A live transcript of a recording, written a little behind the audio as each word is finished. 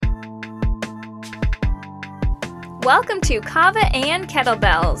Welcome to Kava and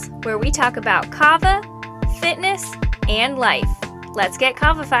Kettlebells, where we talk about Kava, fitness, and life. Let's get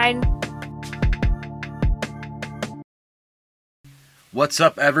Kavified. What's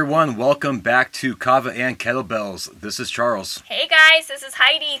up, everyone? Welcome back to Kava and Kettlebells. This is Charles. Hey guys, this is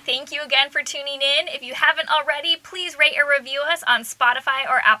Heidi. Thank you again for tuning in. If you haven't already, please rate or review us on Spotify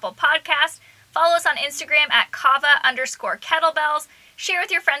or Apple Podcasts. Follow us on Instagram at Kava_Kettlebells. Share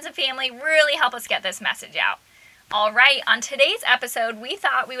with your friends and family. Really help us get this message out. All right, on today's episode, we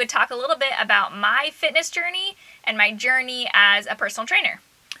thought we would talk a little bit about my fitness journey and my journey as a personal trainer.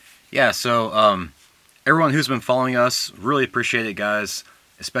 Yeah, so everyone who's been following us, really appreciate it, guys,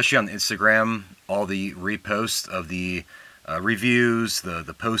 especially on Instagram, all the reposts of the reviews,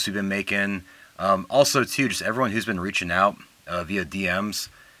 the posts we've been making. Also, too, just everyone who's been reaching out via DMs,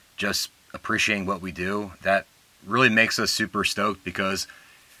 just appreciating what we do. That really makes us super stoked because,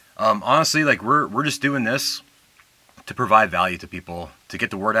 honestly, like we're just doing this to provide value to people, to get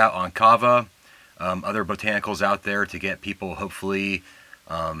the word out on Kava, other botanicals out there, to get people hopefully,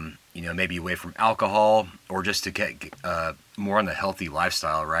 maybe away from alcohol, or just to get more on the healthy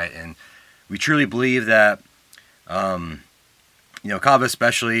lifestyle, right? And we truly believe that, Kava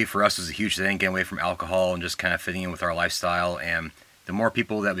especially for us is a huge thing, getting away from alcohol and just kind of fitting in with our lifestyle. And the more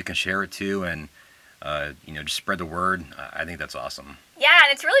people that we can share it to and, just spread the word, I think that's awesome. Yeah,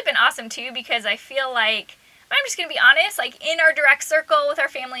 and it's really been awesome too, because I feel like, I'm just going to be honest, like in our direct circle with our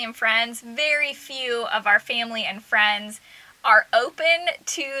family and friends, very few of our family and friends are open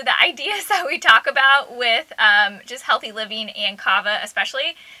to the ideas that we talk about with just healthy living and Kava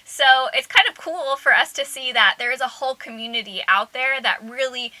especially. So it's kind of cool for us to see that there is a whole community out there that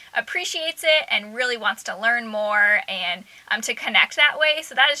really appreciates it and really wants to learn more and to connect that way.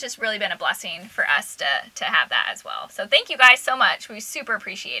 So that has just really been a blessing for us to have that as well. So thank you guys so much. We super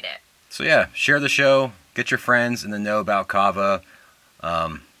appreciate it. So yeah, share the show, get your friends in the know about Kava.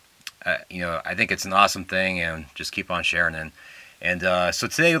 I think it's an awesome thing, and just keep on sharing. And so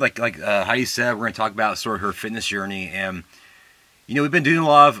today, like Heidi said, we're going to talk about sort of her fitness journey. And we've been doing a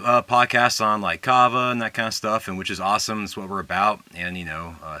lot of podcasts on like Kava and that kind of stuff, and which is awesome. It's what we're about, and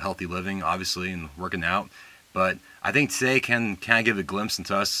healthy living, obviously, and working out. But I think today can kind of give a glimpse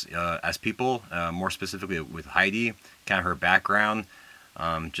into us as people, more specifically with Heidi, kind of her background.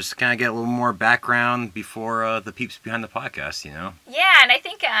 Just to kind of get a little more background before the peeps behind the podcast, Yeah, and I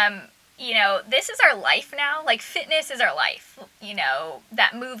think, this is our life now. Like, fitness is our life.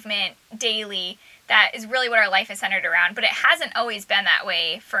 That movement daily, that is really what our life is centered around. But it hasn't always been that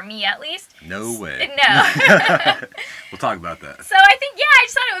way, for me at least. No way. No. We'll talk about that. So I think, I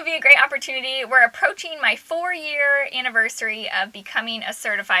just thought it would be a great opportunity. We're approaching my 4-year anniversary of becoming a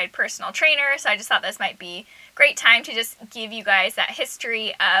certified personal trainer. So I just thought this might be great time to just give you guys that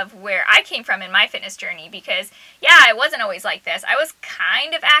history of where I came from in my fitness journey, because I wasn't always like this. I was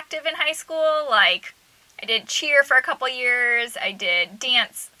kind of active in high school. Like, I did cheer for a couple years, I did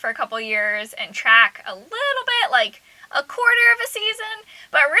dance for a couple years, and track a little bit, like a quarter of a season.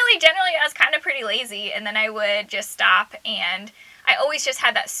 But really, generally, I was kind of pretty lazy, and then I would just stop. And I always just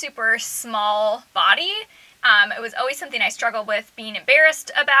had that super small body. It was always something I struggled with being embarrassed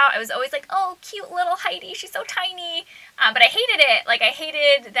about. I was always like, oh, cute little Heidi, she's so tiny. But I hated it. Like, I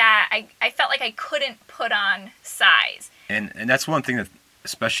hated that I felt like I couldn't put on size. And that's one thing that,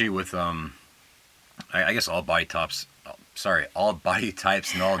 especially with, I guess all body types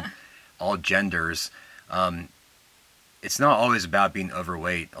and all genders, it's not always about being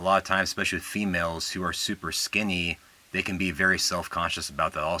overweight. A lot of times, especially with females who are super skinny, they can be very self-conscious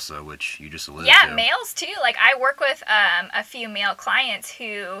about that also, which you just alluded to. Yeah, males too. Like, I work with a few male clients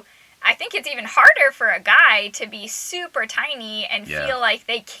who I think it's even harder for a guy to be super tiny and feel like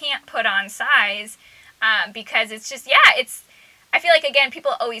they can't put on size because it's just, I feel like, again,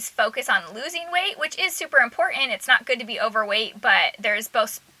 people always focus on losing weight, which is super important. It's not good to be overweight, but there's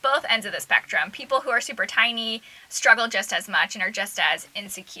both ends of the spectrum. People who are super tiny struggle just as much and are just as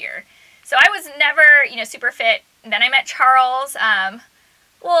insecure. So I was never, super fit. And then I met Charles.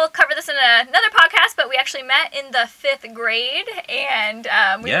 We'll cover this in another podcast, but we actually met in the 5th grade, and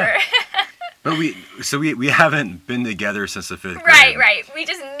we were... But we haven't been together since the 5th grade. Right. We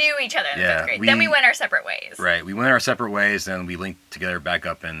just knew each other in the 5th grade. Then we went our separate ways. Right. We went our separate ways, then we linked together back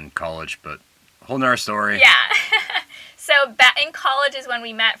up in college, but a whole nother story. Yeah. So in college is when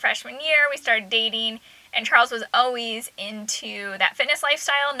we met freshman year. We started dating, and Charles was always into that fitness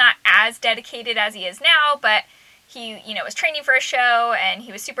lifestyle, not as dedicated as he is now, but he, was training for a show, and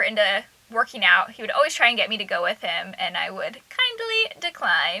he was super into working out. He would always try and get me to go with him, and I would kindly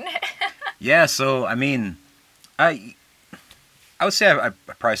decline. Yeah, so, I mean, I would say I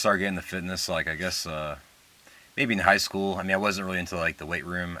probably started getting the fitness, like, I guess, maybe in high school. I mean, I wasn't really into like the weight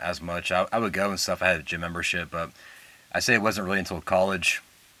room as much. I would go and stuff. I had a gym membership, but I say it wasn't really until college,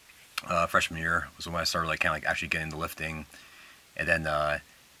 freshman year was when I started like kind of like actually getting into lifting, and then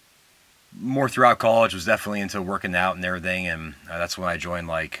more throughout college was definitely into working out and everything, and that's when I joined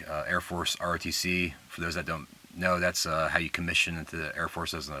like Air Force ROTC. For those that don't know, that's how you commission into the Air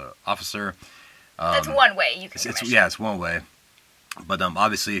Force as an officer. That's one way you can commission. It's one way, but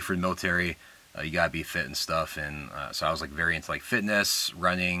obviously for the military, you gotta be fit and stuff, and so I was like very into like fitness,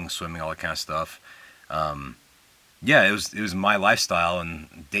 running, swimming, all that kind of stuff. Yeah, it was my lifestyle,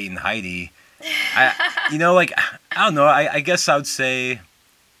 and dating Heidi, I don't know. I guess I would say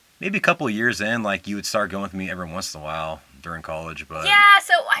maybe a couple of years in, like you would start going with me every once in a while during college, but yeah.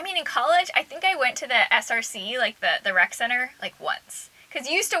 So I mean, in college, I think I went to the SRC, like the rec center, like once, because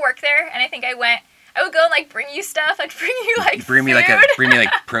you used to work there, and I think I went. I would go and like bring you stuff. I'd bring you like bring me food.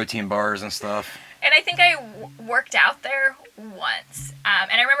 Protein bars and stuff. And I think I worked out there once. And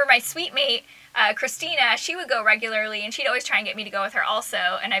I remember my suite mate, Christina, she would go regularly, and she'd always try and get me to go with her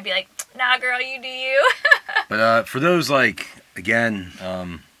also. And I'd be like, nah, girl, you do you. But for those, like, again,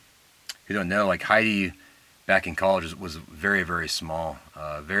 who don't know, like Heidi back in college was very, very small,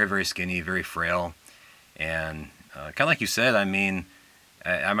 very, very skinny, very frail. And kind of like you said, I mean,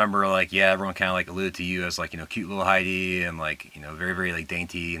 I remember, like, yeah, everyone kind of, like, alluded to you as, like, cute little Heidi and, like, very, very, like,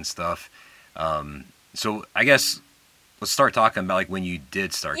 dainty and stuff. So I guess let's start talking about, like, when you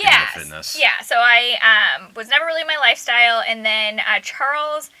did start getting into fitness. Yeah, so I was never really my lifestyle, and then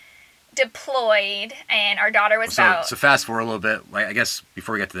Charles deployed, and our daughter was about... So fast forward a little bit, like, I guess,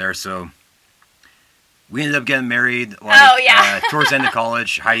 before we get to there, so we ended up getting married, like, towards the end of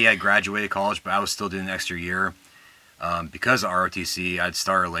college. Heidi had graduated college, but I was still doing an extra year. Because of ROTC, I'd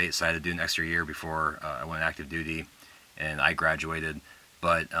started late, so I had to do an extra year before I went active duty, and I graduated.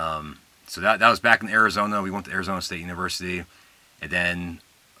 But so that was back in Arizona. We went to Arizona State University, and then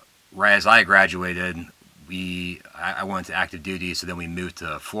right as I graduated, I went to active duty. So then we moved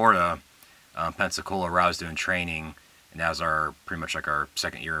to Florida, Pensacola, where I was doing training, and that was pretty much like our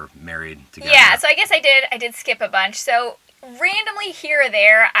second year married together. Yeah, so I guess I did skip a bunch. So randomly here or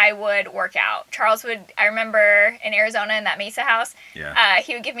there, I would work out. Charles would, I remember in Arizona in that Mesa house,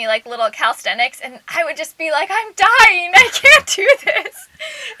 he would give me like little calisthenics, and I would just be like, I'm dying, I can't do this.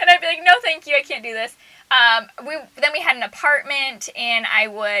 And I'd be like, no thank you, I can't do this. Then we had an apartment, and I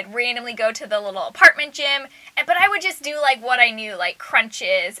would randomly go to the little apartment gym, but I would just do like what I knew, like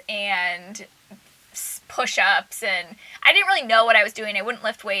crunches and push-ups, and I didn't really know what I was doing. I wouldn't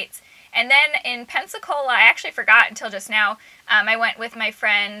lift weights. And then in Pensacola, I actually forgot until just now, I went with my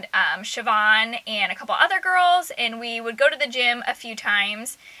friend Siobhan and a couple other girls, and we would go to the gym a few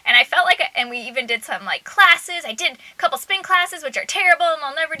times, and I felt like, and we even did some like classes. I did a couple spin classes, which are terrible, and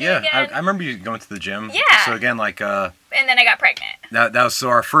I'll never do again. Yeah, I remember you going to the gym. Yeah. So again, like... and then I got pregnant. That was, so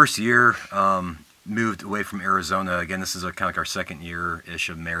our first year, moved away from Arizona. Again, this is kind of like our second year-ish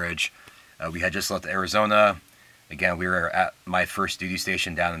of marriage. We had just left Arizona. Again, we were at my first duty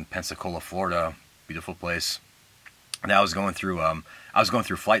station down in Pensacola, Florida. Beautiful place. And I was going through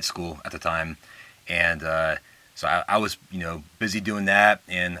flight school at the time, and so I was busy doing that,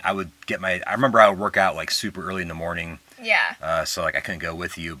 and I remember I would work out like super early in the morning. Yeah. So like I couldn't go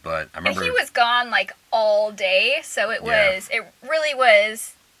with you, but I remember. And he was gone like all day, so it really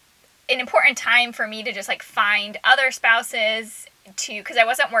was an important time for me to just like find other spouses because I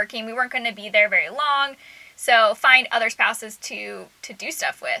wasn't working. We weren't going to be there very long. So find other spouses to do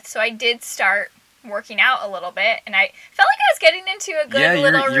stuff with. So I did start working out a little bit, and I felt like I was getting into a good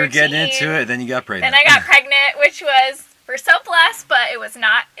little routine. Yeah, you're getting into it, then you got pregnant. Then I got pregnant, which was, we're so blessed, but it was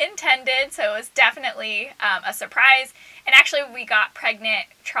not intended, so it was definitely a surprise. And actually, we got pregnant,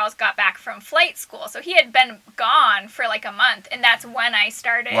 Charles got back from flight school, so he had been gone for like a month, and that's when I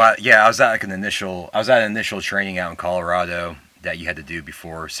started. Well, yeah, I was at an initial training out in Colorado that you had to do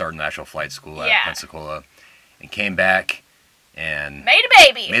before starting the actual flight school at Pensacola. And came back and... Made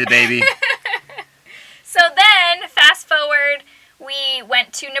a baby. So then, fast forward, we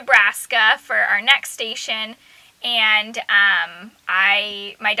went to Nebraska for our next station. And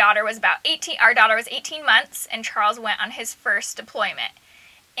my daughter was about 18. Our daughter was 18 months, and Charles went on his first deployment.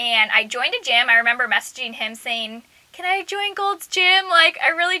 And I joined a gym. I remember messaging him saying, can I join Gold's Gym? Like, I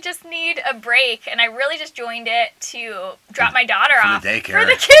really just need a break. And I really just joined it to drop my daughter off. For the daycare. For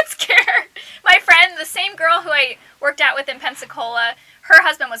the kids' care. My friend, the same girl who I worked out with in Pensacola, her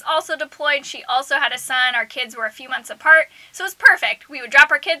husband was also deployed. She also had a son. Our kids were a few months apart. So it was perfect. We would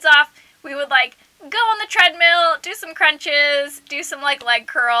drop our kids off. We would, like, go on the treadmill, do some crunches, do some, like, leg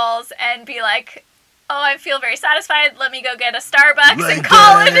curls, and be like, oh, I feel very satisfied. Let me go get a Starbucks and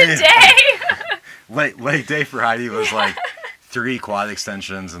call it a day. leg day for Heidi was like 3 quad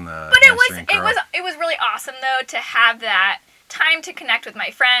extensions and the. But it was really awesome though to have that time to connect with my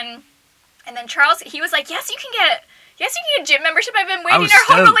friend. And then Charles, he was like, yes, you can get a gym membership. I've been waiting our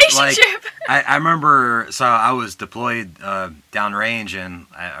whole relationship. Like, I remember, so I was deployed downrange, and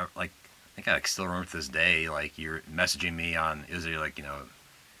I think I still remember to this day, like, you're messaging me on, it was like,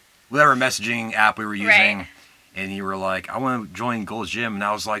 whatever messaging app we were using, right. And you were like, I want to join Gold's Gym, and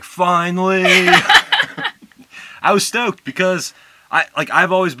I was like, finally! I was stoked, because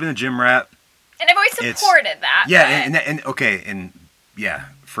I've always been a gym rat. And I've always supported that. Yeah, and yeah,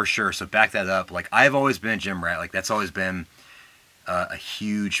 for sure. So back that up. Like, I've always been a gym rat. Like, that's always been a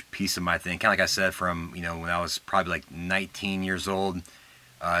huge piece of my thing. Kind of like I said, from, when I was probably like 19 years old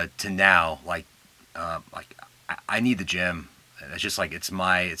to now. I need the gym. It's just like, it's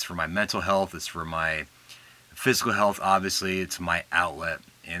for my mental health. It's for my physical health, obviously. It's my outlet.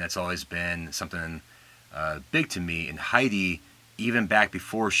 And it's always been something big to me. And Heidi, even back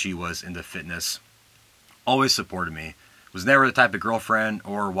before she was into fitness, always supported me. Was never the type of girlfriend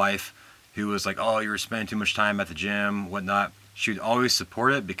or wife who was like, oh, you're spending too much time at the gym, whatnot. She would always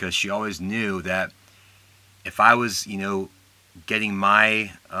support it, because she always knew that if I was, getting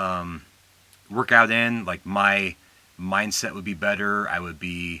my workout in, like, my mindset would be better. I would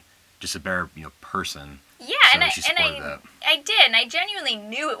be just a better, person. Yeah, so I did, and I genuinely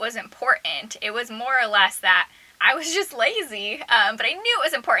knew it was important. It was more or less that I was just lazy, but I knew it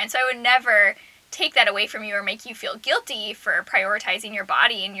was important, so I would never take that away from you or make you feel guilty for prioritizing your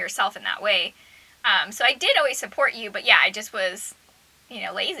body and yourself in that way. So I did always support you, but yeah, I just was,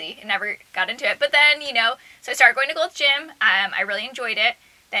 lazy and never got into it. But then, so I started going to Gold's Gym. I really enjoyed it.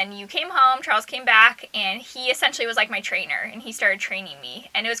 Then you came home, Charles came back, and he essentially was like my trainer, and he started training me.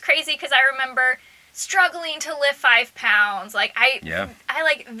 And it was crazy, because I remember struggling to lift 5 pounds.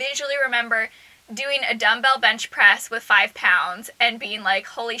 I visually remember doing a dumbbell bench press with 5 pounds and being like,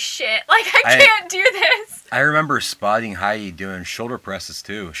 holy shit, I can't do this. I remember spotting Heidi doing shoulder presses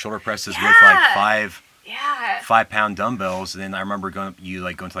too. Shoulder presses with like 5-pound dumbbells. And then I remember going to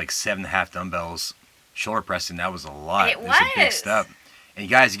like 7.5 dumbbells shoulder pressing. That was a lot. It was a big step. And you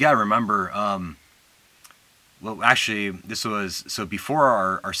guys, you got to remember, well, actually, this was, so before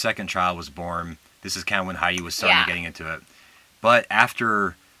our second child was born, this is kind of when Heidi was starting getting into it. But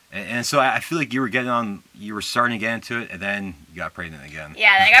after, and so I feel like you were starting to get into it, and then you got pregnant again.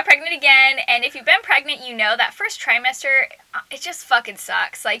 Yeah, then I got pregnant again, and if you've been pregnant, that first trimester, it just fucking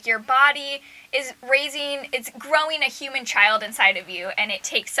sucks. Like, your body is it's growing a human child inside of you, and it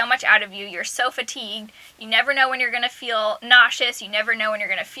takes so much out of you. You're so fatigued. You never know when you're going to feel nauseous. You never know when you're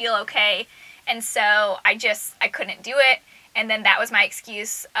going to feel okay. And so I couldn't do it. And then that was my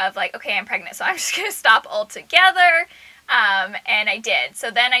excuse of like, okay, I'm pregnant, so I'm just going to stop altogether. And I did. So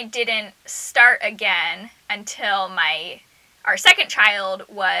then I didn't start again until our second child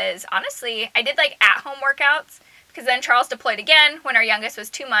was, honestly, I did like at-home workouts, because then Charles deployed again when our youngest was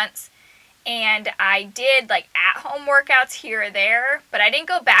 2 months. And I did like at-home workouts here or there, but I didn't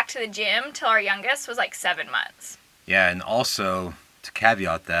go back to the gym till our youngest was like 7 months. Yeah, and also to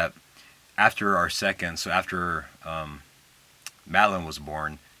caveat that, after our second, so after Madeline was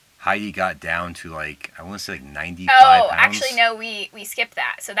born, Heidi got down to like, I want to say like 95 pounds. Oh, actually no, we skipped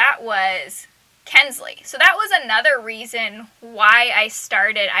that. So that was Kensley. So that was another reason why I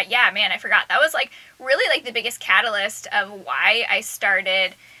started. I forgot. That was like really like the biggest catalyst of why I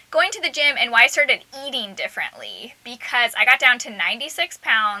started going to the gym and why I started eating differently, because I got down to 96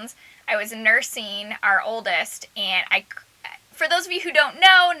 pounds. I was nursing our oldest, and for those of you who don't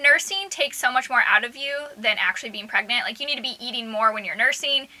know, nursing takes so much more out of you than actually being pregnant. Like, you need to be eating more when you're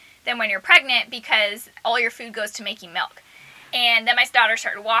nursing than when you're pregnant, because all your food goes to making milk. And then my daughter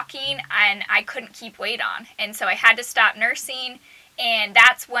started walking, and I couldn't keep weight on. And so I had to stop nursing, and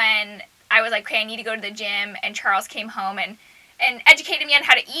that's when I was like, okay, I need to go to the gym, and Charles came home and educated me on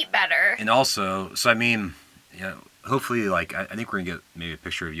how to eat better. And also, so I mean, hopefully, like, I think we're going to get maybe a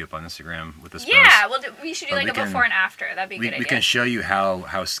picture of you up on Instagram with this post. Yeah, we should do like a before and after. That'd be a good idea. We can show you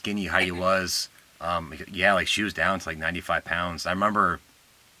how skinny Heidi was. Like she was down to like 95 pounds. I remember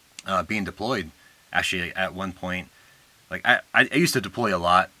being deployed, actually, at one point. Like, I used to deploy a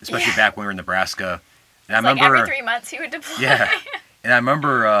lot, especially back when we were in Nebraska. And I remember, like every 3 months he would deploy. Yeah. And I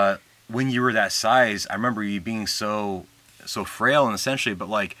remember when you were that size, I remember you being so frail, and essentially, but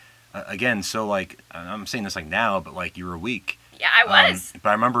like, again, so like, I'm saying this like now, but like, you were weak. Yeah, I was. But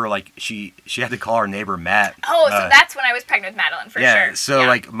I remember like she had to call our neighbor Matt. Oh, so that's when I was pregnant with Madeline, for sure. Yeah, so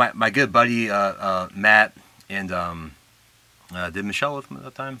like my good buddy Matt and did Michelle with him at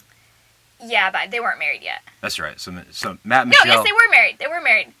that time? Yeah, but they weren't married yet. That's right. So Matt and Michelle. No, yes, they were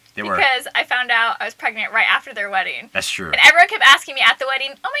married. They were. Because I found out I was pregnant right after their wedding. That's true. And everyone kept asking me at the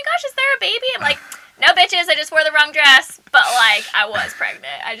wedding, oh my gosh, is there a baby? I'm like, no bitches, I just wore the wrong dress. But like, I was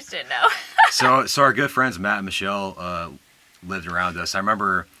pregnant. I just didn't know. So our good friends Matt and Michelle lived around us. I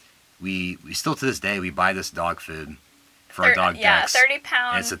remember we still to this day, we buy this dog food for our dog Dex. Yeah, 30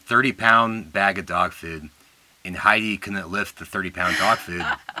 pound. And it's a 30-pound bag of dog food. And Heidi couldn't lift the 30-pound dog food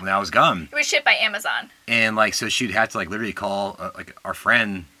when I was gone. It was shipped by Amazon. And like, so she'd have to like literally call like our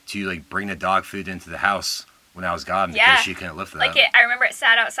friend to like bring the dog food into the house when I was gone because she couldn't lift that. Like I remember it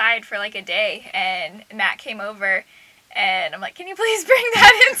sat outside for like a day, and Matt came over, and I'm like, "Can you please bring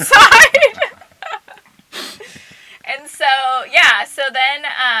that inside?" And so so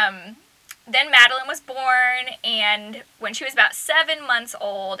then Madeline was born, and when she was about 7 months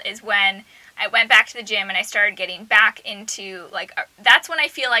old is when I went back to the gym and I started getting back into like that's when I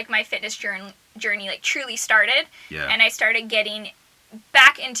feel like my fitness journey like truly started. Yeah. And I started getting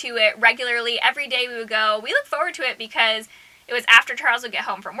back into it regularly. Every day we would go. We look forward to it because it was after Charles would get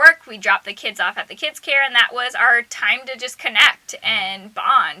home from work. We dropped the kids off at the kids' care, and that was our time to just connect and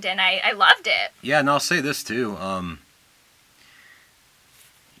bond, and I loved it. Yeah, and I'll say this too.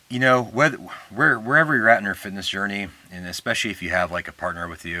 You know, wherever you're at in your fitness journey, and especially if you have like a partner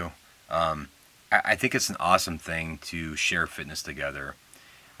with you, I think it's an awesome thing to share fitness together.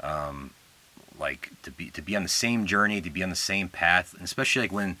 Like to be on the same journey, to be on the same path, and especially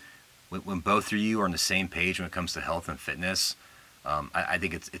like when both of you are on the same page when it comes to health and fitness. I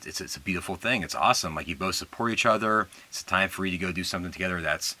think it's a beautiful thing. It's awesome. Like you both support each other. It's a time for you to go do something together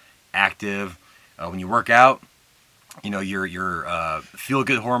that's active. When you work out, you know your feel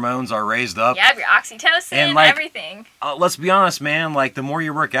good hormones are raised up. Yeah, your oxytocin and like, everything. Let's be honest, man. Like the more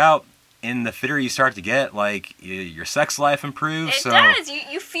you work out, and the fitter you start to get, like your sex life improves. It does.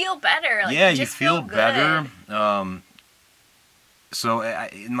 You feel better. Like, yeah, you feel better. So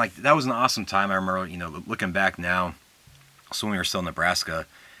and like that was an awesome time. I remember, you know, looking back now. So when we were still in Nebraska,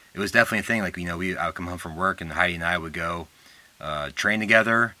 it was definitely a thing. Like, you know, I would come home from work, and Heidi and I would go train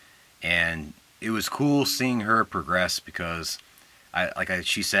together, and it was cool seeing her progress because,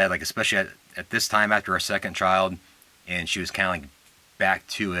 she said, like especially at this time after our second child, and she was kind of like back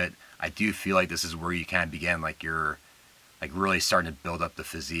to it. I do feel like this is where you kind of begin, like you're like really starting to build up the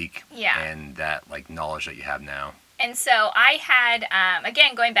physique and that like knowledge that you have now. And so I had,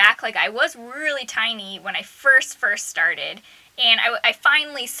 again, going back, like I was really tiny when I first started, and I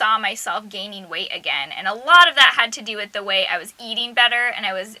finally saw myself gaining weight again. And a lot of that had to do with the way I was eating better, and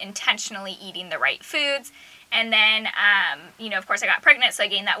I was intentionally eating the right foods. And then, you know, of course I got pregnant, so I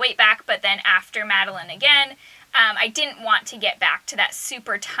gained that weight back. But then after Madeline again, I didn't want to get back to that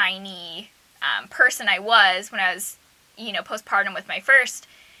super tiny person I was when I was, you know, postpartum with my first.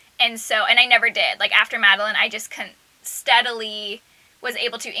 And so, and I never did. Like after Madeline, I just steadily was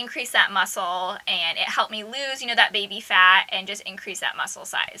able to increase that muscle, and it helped me lose, you know, that baby fat and just increase that muscle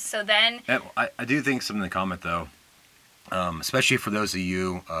size. So then... I do think something to comment, though, especially for those of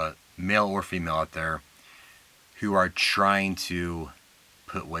you, male or female out there, who are trying to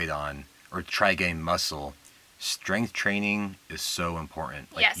put weight on or try getting muscle, strength training is so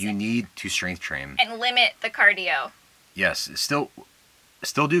important. Like, you need to strength train. And limit the cardio. Yes, still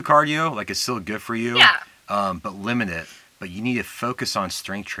do cardio, like it's still good for you. Yeah. But limit it. But you need to focus on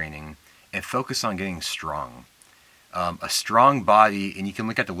strength training and focus on getting strong. A strong body, and you can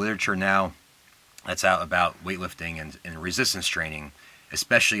look at the literature now that's out about weightlifting and resistance training,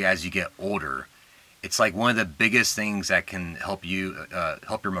 especially as you get older. It's like one of the biggest things that can help you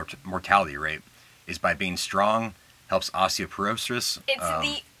help your mortality rate is by being strong. Helps osteoporosis. It's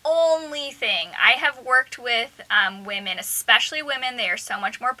the only thing. I have worked with women, especially women. They are so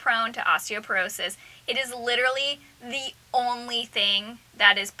much more prone to osteoporosis. It is literally the only thing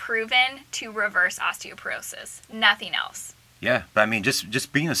that is proven to reverse osteoporosis. Nothing else. Yeah, but I mean,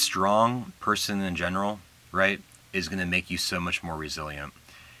 just being a strong person in general, right, is going to make you so much more resilient.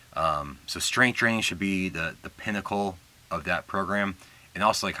 So strength training should be the pinnacle of that program. And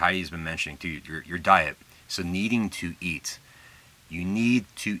also, like Heidi's been mentioning, too, your diet. So needing to eat. You need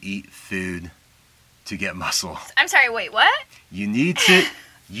to eat food to get muscle. I'm sorry, wait, what? You need to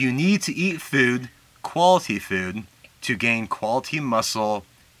eat food, quality food, to gain quality muscle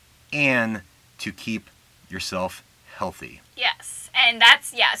and to keep yourself healthy. Yes. And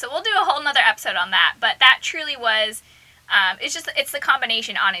that's, so we'll do a whole nother episode on that. But that truly was, it's the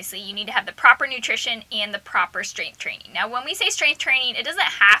combination, honestly. You need to have the proper nutrition and the proper strength training. Now, when we say strength training, it doesn't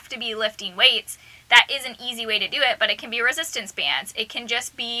have to be lifting weights. That is an easy way to do it, but it can be resistance bands. It can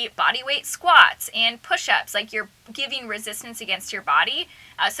just be body weight squats and push-ups. Like you're giving resistance against your body.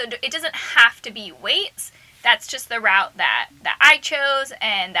 So it doesn't have to be weights, that's just the route that I chose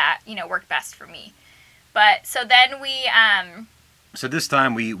and that, worked best for me. But so then we So this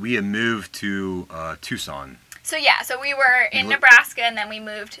time we had moved to Tucson. So we were in Nebraska, and then we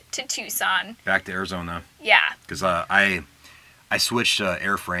moved to Tucson. Back to Arizona. Yeah. Because I switched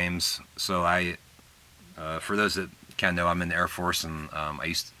airframes. So for those that kind of know, I'm in the Air Force, and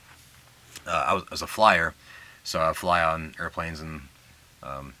I was a flyer, so I fly on airplanes and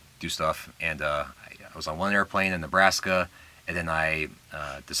do stuff. And I was on one airplane in Nebraska, and then I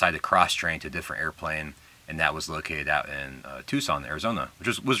decided to cross train to a different airplane, and that was located out in Tucson, Arizona,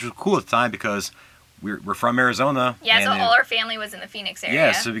 which was cool at the time because we're from Arizona. Yeah, so all our family was in the Phoenix area.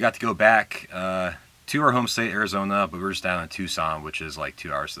 Yeah, so we got to go back to our home state, Arizona, but we were just down in Tucson, which is like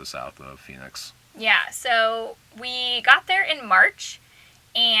 2 hours to the south of Phoenix. Yeah, so we got there in March,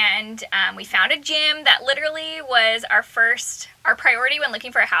 and we found a gym that literally was our priority when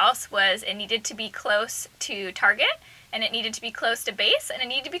looking for a house was it needed to be close to Target, and it needed to be close to base, and it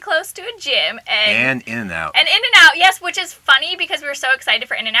needed to be close to a gym. And In-N-Out. And In-N-Out, yes, which is funny because we were so excited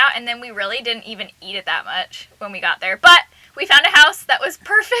for In-N-Out, and then we really didn't even eat it that much when we got there. But we found a house that was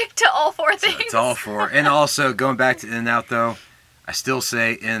perfect to all four things. It's all four. And also, going back to In-N-Out, though, I still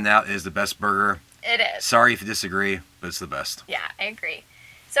say In-N-Out is the best burger. It is. Sorry if you disagree, but it's the best. Yeah, I agree.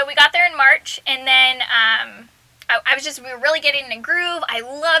 So we got there in March, and then we were really getting in a groove. I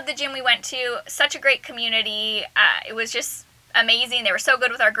loved the gym we went to. Such a great community. It was just amazing. They were so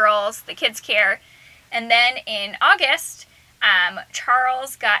good with our girls, the kids care. And then in August,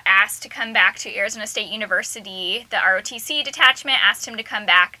 Charles got asked to come back to Arizona State University. The ROTC detachment asked him to come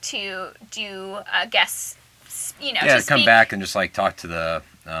back to do guest, to come back and just like talk to the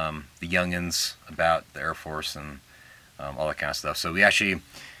youngins about the Air Force and all that kind of stuff. So we actually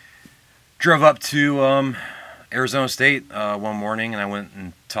drove up to Arizona State one morning, and I went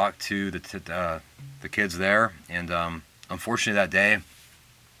and talked to the kids there. And unfortunately, that day,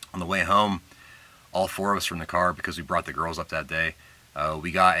 on the way home, all four of us were in the car because we brought the girls up that day.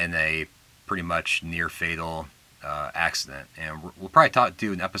 We got in a pretty much near fatal accident, and we'll probably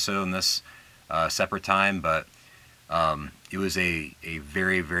do an episode on this separate time, but it was a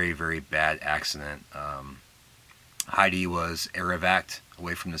very, very, very bad accident. Heidi was air evac'd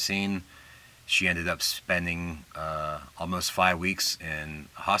away from the scene. She ended up spending almost 5 weeks in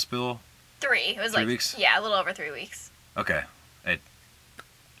hospital. 3. It was 3 weeks? Yeah, a little over 3 weeks. Okay. I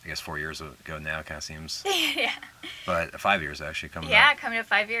guess 4 years ago now, it kind of seems. Yeah. But 5 years actually coming up. Yeah, coming to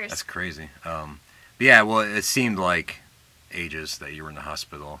 5 years. That's crazy. But yeah, well, it seemed like ages that you were in the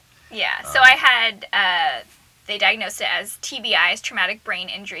hospital. Yeah, so I had, they diagnosed it as TBI, as traumatic brain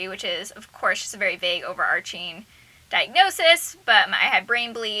injury, which is, of course, just a very vague, overarching diagnosis, but I had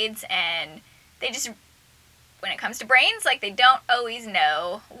brain bleeds, and they just, when it comes to brains, like, they don't always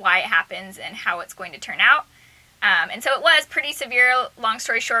know why it happens and how it's going to turn out. And so it was pretty severe. Long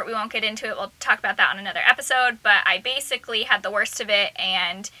story short, we won't get into it. We'll talk about that on another episode, but I basically had the worst of it,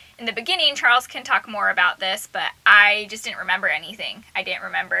 and in the beginning, Charles can talk more about this, but I just didn't remember anything. I didn't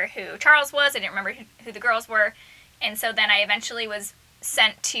remember who Charles was. I didn't remember who the girls were, and so then I eventually was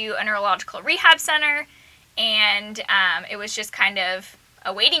sent to a neurological rehab center, and it was just kind of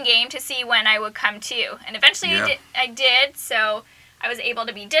a waiting game to see when I would come to. And eventually I did, so I was able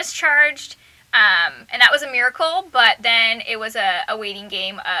to be discharged, and that was a miracle, but then it was a waiting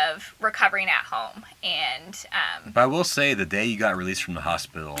game of recovering at home. And but I will say, the day you got released from the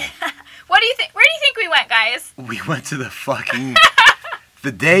hospital... What do you think? Where do you think we went, guys? We went to the fucking...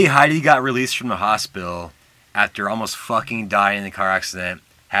 The day Heidi got released from the hospital, after almost fucking dying in a car accident,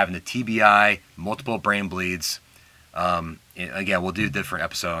 having a TBI, multiple brain bleeds. Again, we'll do a different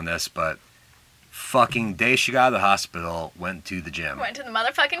episode on this, but fucking day she got out of the hospital, went to the gym. Went to the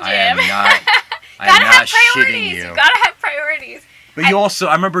motherfucking gym. I am not gotta have shitting priorities. you. You gotta have priorities. But you also,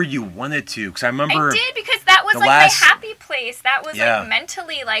 I remember you wanted to, because I remember... I did, because that was like my happy place. That was like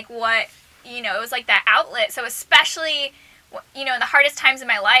mentally like what, it was like that outlet. So especially... in the hardest times in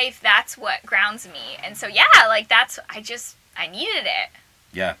my life, that's what grounds me. And so, I needed it.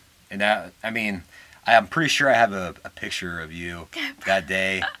 Yeah. And that, I'm pretty sure I have a picture of you that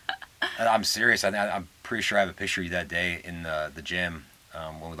day. I'm serious. I'm pretty sure I have a picture of you that day in the gym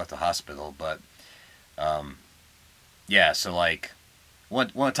when we left the hospital. But, so, like,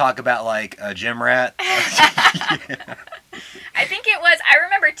 want to talk about, like, a gym rat? Yeah. I think it was, I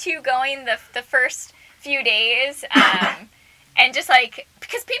remember, too, going the first few days, and just like,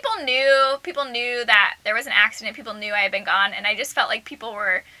 because people knew that there was an accident, people knew I had been gone, and I just felt like people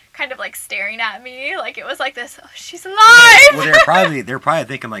were kind of like staring at me, like it was like this, oh, she's alive! Well, they're probably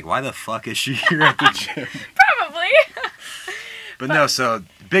thinking like, why the fuck is she here at the gym? Probably. But no, so,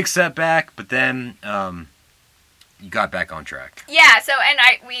 big setback, but then, you got back on track. Yeah, so, and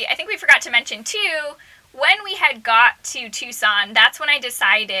I think we forgot to mention, too, when we had got to Tucson, that's when I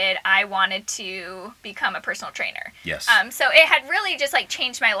decided I wanted to become a personal trainer. Yes. So it had really just, like,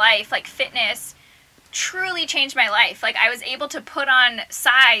 changed my life. Like, fitness truly changed my life. Like, I was able to put on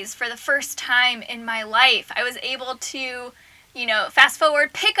size for the first time in my life. I was able to, you know, fast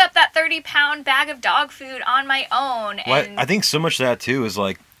forward, pick up that 30-pound bag of dog food on my own. And I think so much of that, too, is,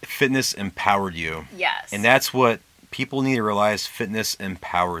 like, fitness empowered you. Yes. And that's what people need to realize. Fitness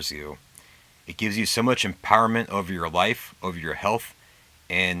empowers you. It gives you so much empowerment over your life, over your health,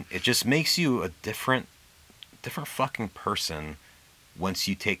 and it just makes you a different fucking person once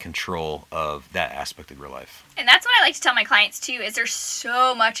you take control of that aspect of your life. And that's what I like to tell my clients too, is there's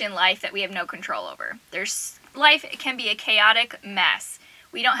so much in life that we have no control over. Life can be a chaotic mess.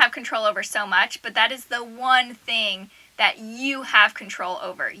 We don't have control over so much, but that is the one thing that you have control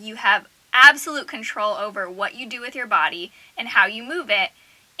over. You have absolute control over what you do with your body and how you move it.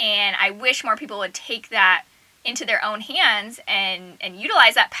 And I wish more people would take that into their own hands and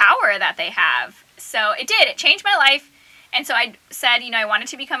utilize that power that they have. So it did. It changed my life. And so I said, you know, I wanted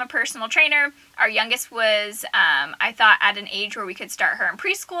to become a personal trainer. Our youngest was, I thought, at an age where we could start her in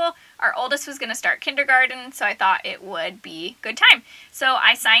preschool. Our oldest was going to start kindergarten, so I thought it would be good time. So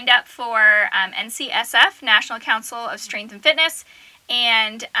I signed up for NCSF, National Council of Strength and Fitness,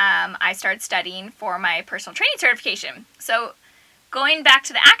 and I started studying for my personal training certification. So going back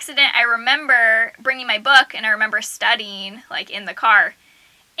to the accident, I remember bringing my book, and I remember studying, like, in the car.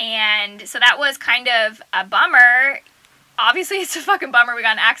 And so that was kind of a bummer. Obviously, it's a fucking bummer we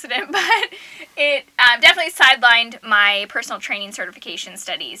got in an accident, but it definitely sidelined my personal training certification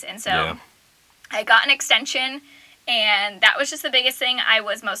studies. And so I got an extension, and that was just the biggest thing I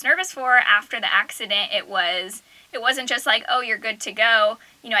was most nervous for after the accident. It wasn't just like, oh, you're good to go.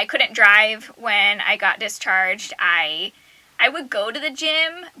 You know, I couldn't drive when I got discharged. I would go to the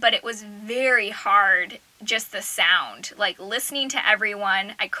gym, but it was very hard, just the sound. Like, listening to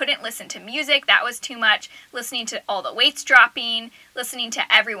everyone. I couldn't listen to music. That was too much. Listening to all the weights dropping, listening to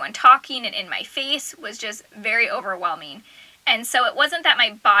everyone talking and in my face was just very overwhelming. And so it wasn't that my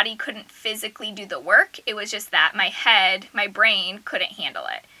body couldn't physically do the work. It was just that my head, my brain couldn't handle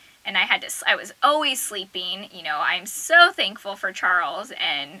it. And I was always sleeping. You know, I'm so thankful for Charles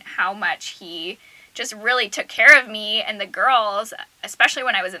and how much he just really took care of me and the girls, especially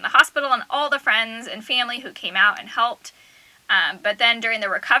when I was in the hospital, and all the friends and family who came out and helped. But then during the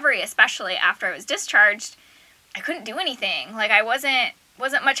recovery, especially after I was discharged, I couldn't do anything. Like, I wasn't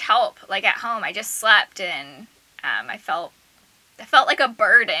much help, like, at home. I just slept, and I felt like a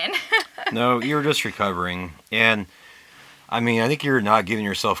burden. No, you were just recovering. And I mean, I think you're not giving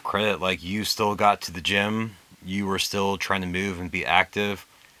yourself credit. Like, you still got to the gym. You were still trying to move and be active.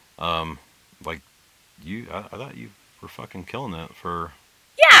 I thought you were fucking killing it for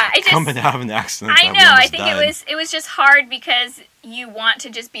coming out of an accident. I know. I think it was just hard because you want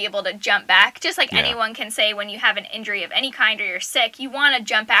to just be able to jump back. Just like anyone can say, when you have an injury of any kind or you're sick, you want to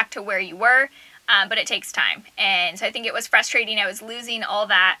jump back to where you were, but it takes time. And so I think it was frustrating. I was losing all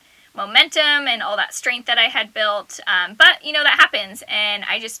that momentum and all that strength that I had built. But, you know, that happens. And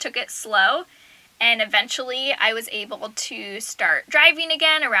I just took it slow. And eventually I was able to start driving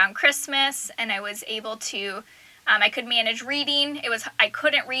again around Christmas, and I was able to, I could manage reading. I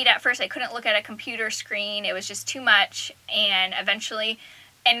couldn't read at first. I couldn't look at a computer screen. It was just too much. And eventually,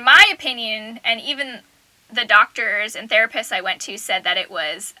 in my opinion, and even the doctors and therapists I went to said that it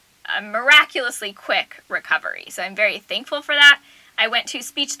was a miraculously quick recovery. So I'm very thankful for that. I went to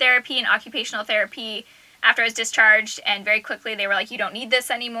speech therapy and occupational therapy after I was discharged, and very quickly they were like, you don't need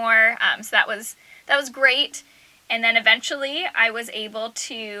this anymore. So that was great. And then eventually I was able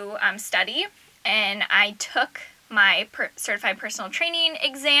to study, and I took my certified personal training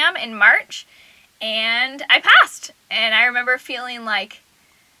exam in March, and I passed. And I remember feeling like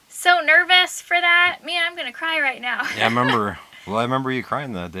so nervous for that. Man, I'm going to cry right now. Yeah, I remember you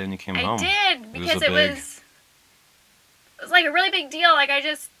crying that day when you came home. I did, because it was like a really big deal. Like,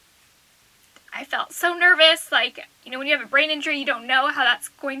 I felt so nervous. Like, you know, when you have a brain injury, you don't know how that's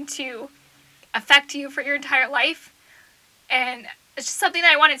going to affect you for your entire life. And it's just something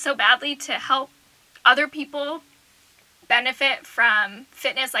that I wanted so badly, to help other people benefit from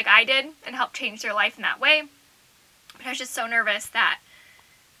fitness like I did and help change their life in that way. But I was just so nervous that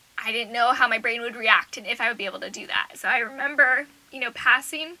I didn't know how my brain would react and if I would be able to do that. So I remember, you know,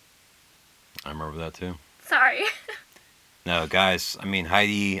 passing. I remember that too. Sorry. No, guys, I mean,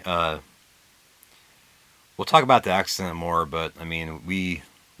 Heidi, we'll talk about the accident more, but I mean, we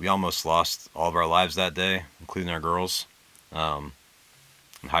almost lost all of our lives that day, including our girls, and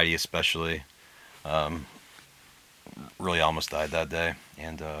Heidi especially. really almost died that day,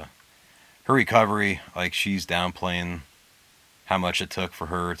 and her recovery, like she's downplaying how much it took for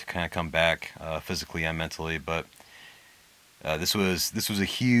her to kind of come back physically and mentally, but this was a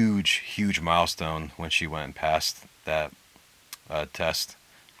huge milestone when she went and passed that test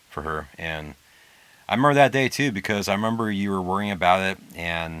for her. And I remember that day too, because I remember you were worrying about it,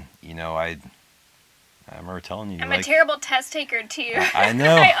 and I remember telling you, I'm a terrible test taker too. I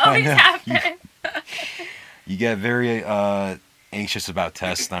know. I always have been. You get very anxious about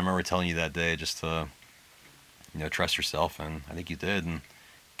tests, and I remember telling you that day just to trust yourself, and I think you did, and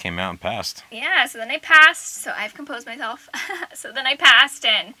came out and passed. Yeah, so then I passed, so I've composed myself. So then I passed,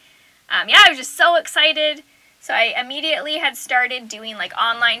 and I was just so excited. So I immediately had started doing like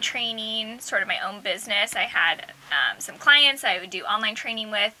online training, sort of my own business. I had some clients I would do online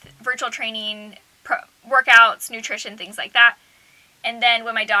training with, virtual training, workouts, nutrition, things like that. And then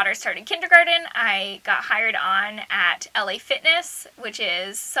when my daughter started kindergarten, I got hired on at LA Fitness, which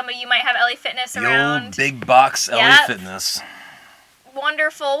is, some of you might have LA Fitness around. The old big box LA Fitness.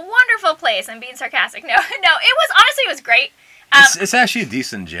 Wonderful place. I'm being sarcastic. No, it was great. It's actually a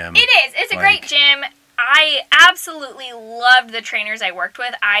decent gym. It is. It's a great gym. I absolutely loved the trainers I worked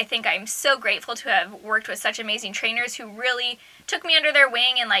with. I think I'm so grateful to have worked with such amazing trainers who really took me under their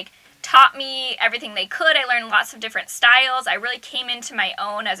wing and like taught me everything they could. I learned lots of different styles. I really came into my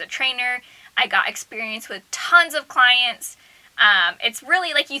own as a trainer. I got experience with tons of clients. It's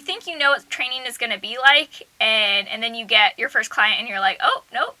really like you think you know what training is going to be like, and then you get your first client and you're like, oh,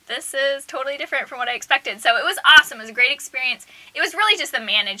 nope, this is totally different from what I expected. So it was awesome. It was a great experience. It was really just the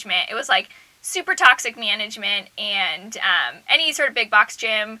management. It was like super toxic management, and any sort of big box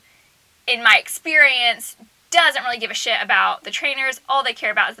gym, in my experience, doesn't really give a shit about the trainers. All they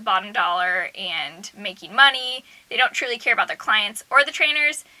care about is the bottom dollar and making money. They don't truly care about their clients or the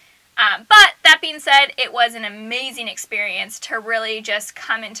trainers. But that being said, it was an amazing experience to really just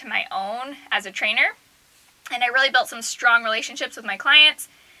come into my own as a trainer. And I really built some strong relationships with my clients.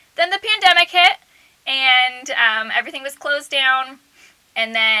 Then the pandemic hit, and everything was closed down.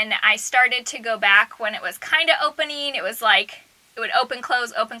 And then I started to go back when it was kind of opening. It was like it would open,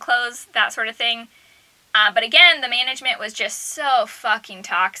 close, that sort of thing. But again, the management was just so fucking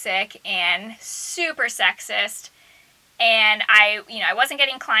toxic and super sexist. And I wasn't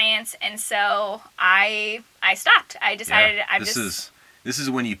getting clients, and so I stopped. I decided this is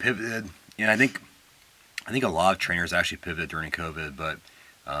when you pivoted, and I think a lot of trainers actually pivoted during COVID, but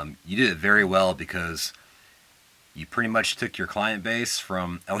you did it very well because you pretty much took your client base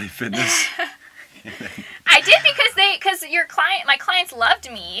from LA Fitness. I did because my clients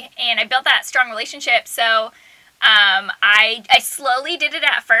loved me, and I built that strong relationship. So I slowly did it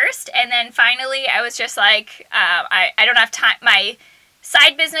at first, and then finally I was just like, I don't have time. My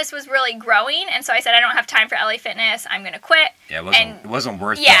side business was really growing, and so I said, I don't have time for LA Fitness. I'm going to quit. Yeah, it wasn't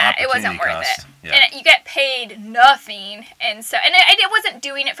worth the opportunity it wasn't worth cost. It. Yeah. And you get paid nothing, and so I wasn't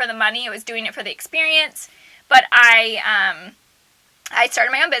doing it for the money. I was doing it for the experience. But I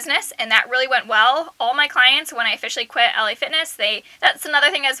started my own business, and that really went well. All my clients, when I officially quit LA Fitness, that's another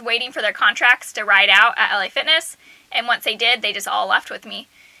thing, I was waiting for their contracts to ride out at LA Fitness. And once they did, they just all left with me.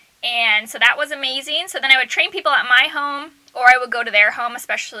 And so that was amazing. So then I would train people at my home, or I would go to their home,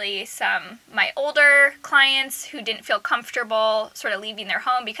 especially my older clients who didn't feel comfortable sort of leaving their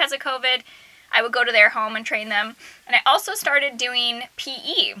home because of COVID. I would go to their home and train them. And I also started doing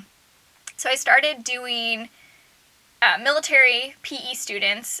PE. So I started doing military PE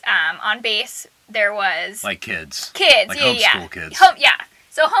students on base. There was like kids, like homeschool kids.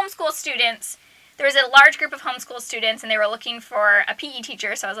 So homeschool students. There was a large group of homeschool students, and they were looking for a PE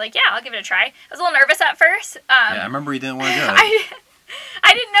teacher. So I was like, yeah, I'll give it a try. I was a little nervous at first. I remember you didn't want to go.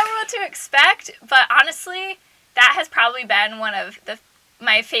 I didn't know what to expect, but honestly, that has probably been one of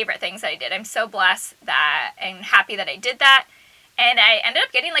my favorite things that I did. I'm so blessed and happy that I did that. And I ended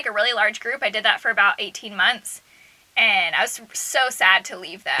up getting like a really large group. I did that for about 18 months. And I was so sad to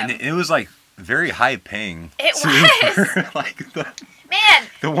leave them. And it was like very high paying. It was. Like Man.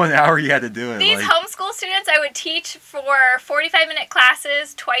 The 1 hour you had to do it. These homeschool students I would teach for 45-minute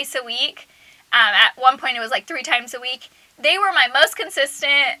classes twice a week. At one point it was like 3 times a week. They were my most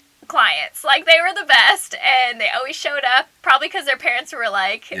consistent clients. Like, they were the best, and they always showed up, probably because their parents were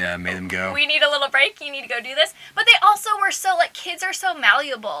like, yeah, made them go. We need a little break, you need to go do this. But they also were so, like, kids are so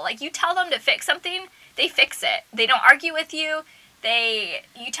malleable. Like, you tell them to fix something, they fix it. They don't argue with you.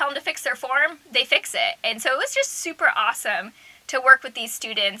 You tell them to fix their form, they fix it. And so it was just super awesome to work with these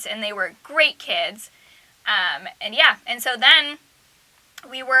students, and they were great kids. And so then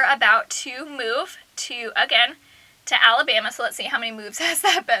we were about to move to Alabama. So let's see, how many moves has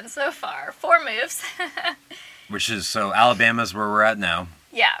that been so far? 4 moves. So Alabama's where we're at now.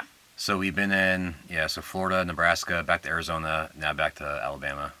 Yeah. So we've been in, so Florida, Nebraska, back to Arizona, now back to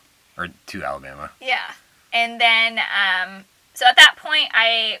Alabama. Or to Alabama. Yeah. And then, so at that point,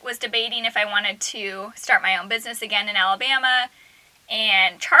 I was debating if I wanted to start my own business again in Alabama.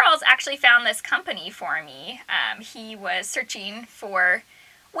 And Charles actually found this company for me. He was searching for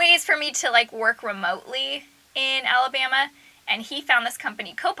ways for me to, like, work remotely in Alabama. And he found this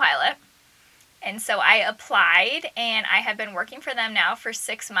company, Copilot. And so I applied, and I have been working for them now for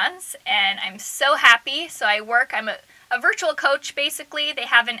 6 months, and I'm so happy. So I'm a virtual coach, basically. They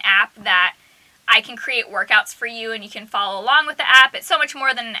have an app that I can create workouts for you, and you can follow along with the app. It's so much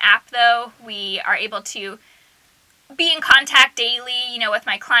more than an app, though. We are able to be in contact daily, with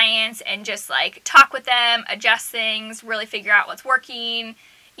my clients and just, like, talk with them, adjust things, really figure out what's working.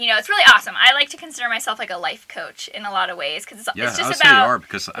 It's really awesome. I like to consider myself like a life coach in a lot of ways, because it's just I would about... say you are,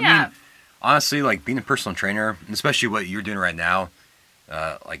 because, I mean... Honestly, like, being a personal trainer, and especially what you're doing right now,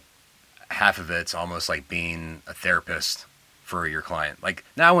 like, half of it's almost like being a therapist for your client. Like,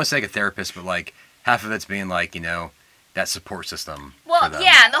 now I want to say like a therapist, but, like, half of it's being, like, that support system. Well,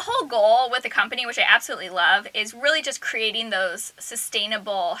 yeah, and the whole goal with the company, which I absolutely love, is really just creating those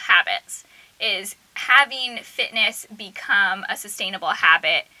sustainable habits, is having fitness become a sustainable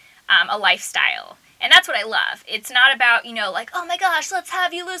habit, a lifestyle. And that's what I love. It's not about, like, oh my gosh, let's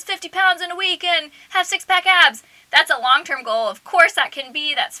have you lose 50 pounds in a week and have 6-pack abs. That's a long-term goal. Of course that can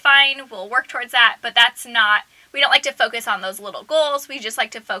be. That's fine. We'll work towards that. But that's not, we don't like to focus on those little goals. We just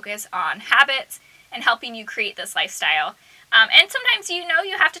like to focus on habits and helping you create this lifestyle. And sometimes, you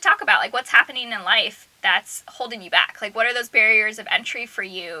have to talk about, like, what's happening in life that's holding you back. Like, what are those barriers of entry for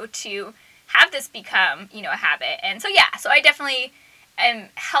you to have this become, a habit? And so I definitely... and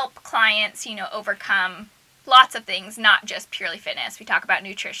help clients, overcome lots of things, not just purely fitness. We talk about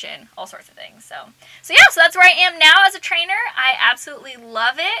nutrition, all sorts of things. So that's where I am now as a trainer. I absolutely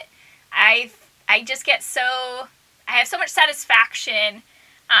love it. I just get I have so much satisfaction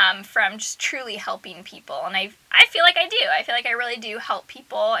from just truly helping people. And I feel like I do. I feel like I really do help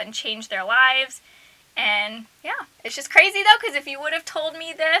people and change their lives. And yeah, it's just crazy though, because if you would have told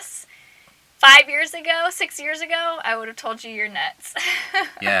me this 5 years ago, 6 years ago, I would have told you you're nuts.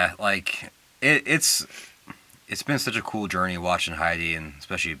 Yeah, like, it's been such a cool journey watching Heidi, and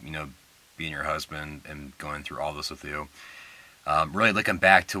especially, being your husband and going through all this with you. Really looking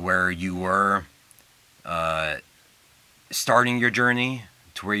back to where you were starting your journey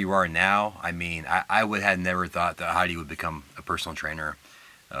to where you are now. I mean, I would have never thought that Heidi would become a personal trainer,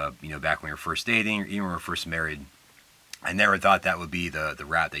 back when we were first dating, or even when we were first married. I never thought that would be the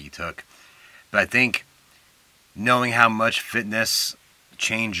route that you took. But I think knowing how much fitness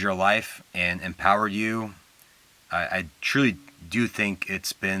changed your life and empowered you, I truly do think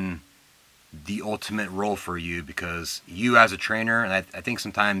it's been the ultimate role for you, because you as a trainer, and I think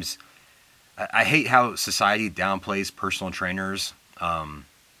sometimes, I hate how society downplays personal trainers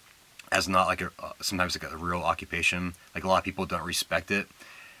as not like sometimes like a real occupation. Like, a lot of people don't respect it.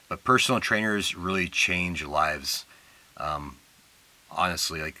 But personal trainers really change lives.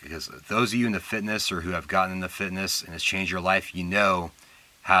 Honestly, like, because those of you into fitness or who have gotten into fitness and it's changed your life,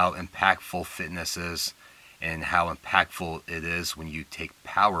 how impactful fitness is and how impactful it is when you take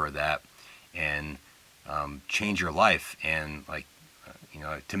power of that and change your life. And, like,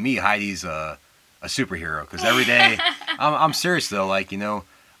 to me, Heidi's a superhero, because every day, I'm serious though, like,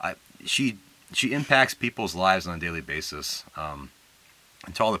 she impacts people's lives on a daily basis. And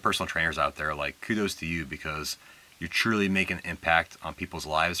to all the personal trainers out there, like, kudos to you, because you're truly making an impact on people's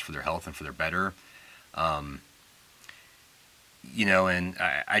lives for their health and for their better. And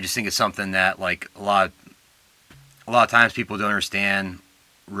I just think it's something that, like, a lot of times people don't understand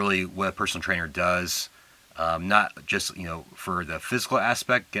really what a personal trainer does. Not just, for the physical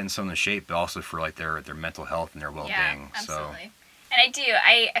aspect, getting someone in shape, but also for, like, their mental health and their well-being. Yeah, absolutely. So. And I do.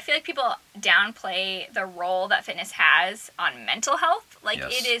 I feel like people downplay the role that fitness has on mental health. Like,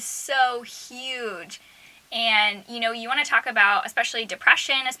 yes. It is so huge. And, you want to talk about, especially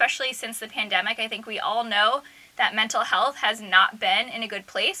depression, especially since the pandemic. I think we all know that mental health has not been in a good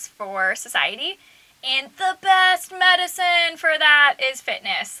place for society. And the best medicine for that is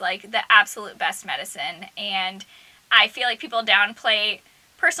fitness, like the absolute best medicine. And I feel like people downplay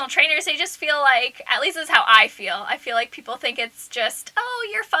personal trainers. They just feel like, at least this is how I feel. I feel like people think it's just, oh,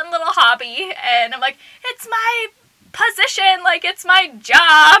 your fun little hobby. And I'm like, it's my position, like, it's my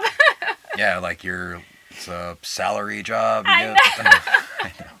job. Yeah, like it's a salary job. I know.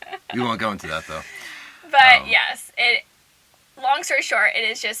 I know. We won't go into that though. But yes, long story short, it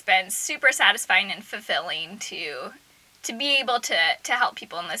has just been super satisfying and fulfilling to to be able to help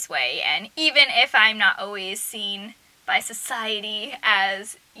people in this way. And even if I'm not always seen by society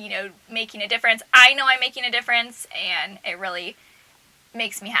as, making a difference, I know I'm making a difference, and it really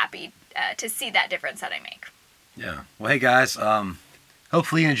makes me happy to see that difference that I make. Yeah. Well, hey guys,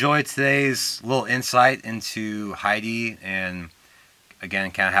 hopefully you enjoyed today's little insight into Heidi and,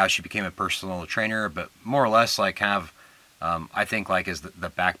 again, kind of how she became a personal trainer, but more or less like kind of, I think like is the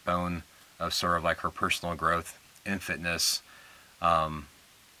backbone of sort of like her personal growth in fitness, and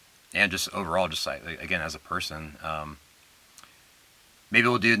just overall, just like, again, as a person. Maybe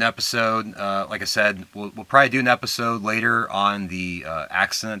we'll do an episode, like I said, we'll probably do an episode later on the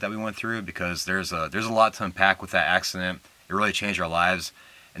accident that we went through, because there's a lot to unpack with that accident. It really changed our lives,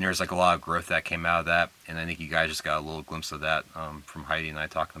 and there's like a lot of growth that came out of that, and I think you guys just got a little glimpse of that from Heidi and I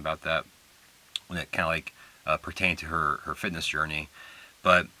talking about that when it kind of like pertained to her fitness journey.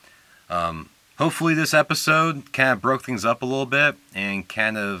 But hopefully this episode kind of broke things up a little bit and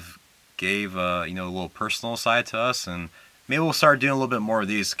kind of gave a little personal side to us, and maybe we'll start doing a little bit more of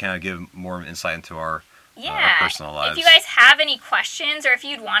these to kind of give more insight into our personal lives. If you guys have any questions, or if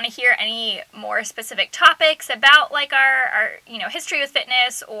you'd want to hear any more specific topics about like our history with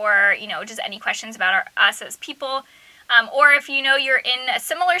fitness, or just any questions about us as people, or if you're in a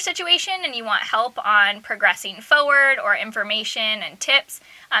similar situation and you want help on progressing forward, or information and tips,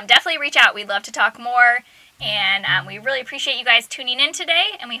 definitely reach out. We'd love to talk more, and we really appreciate you guys tuning in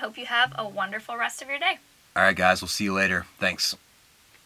today, and we hope you have a wonderful rest of your day. All right, guys, we'll see you later. Thanks.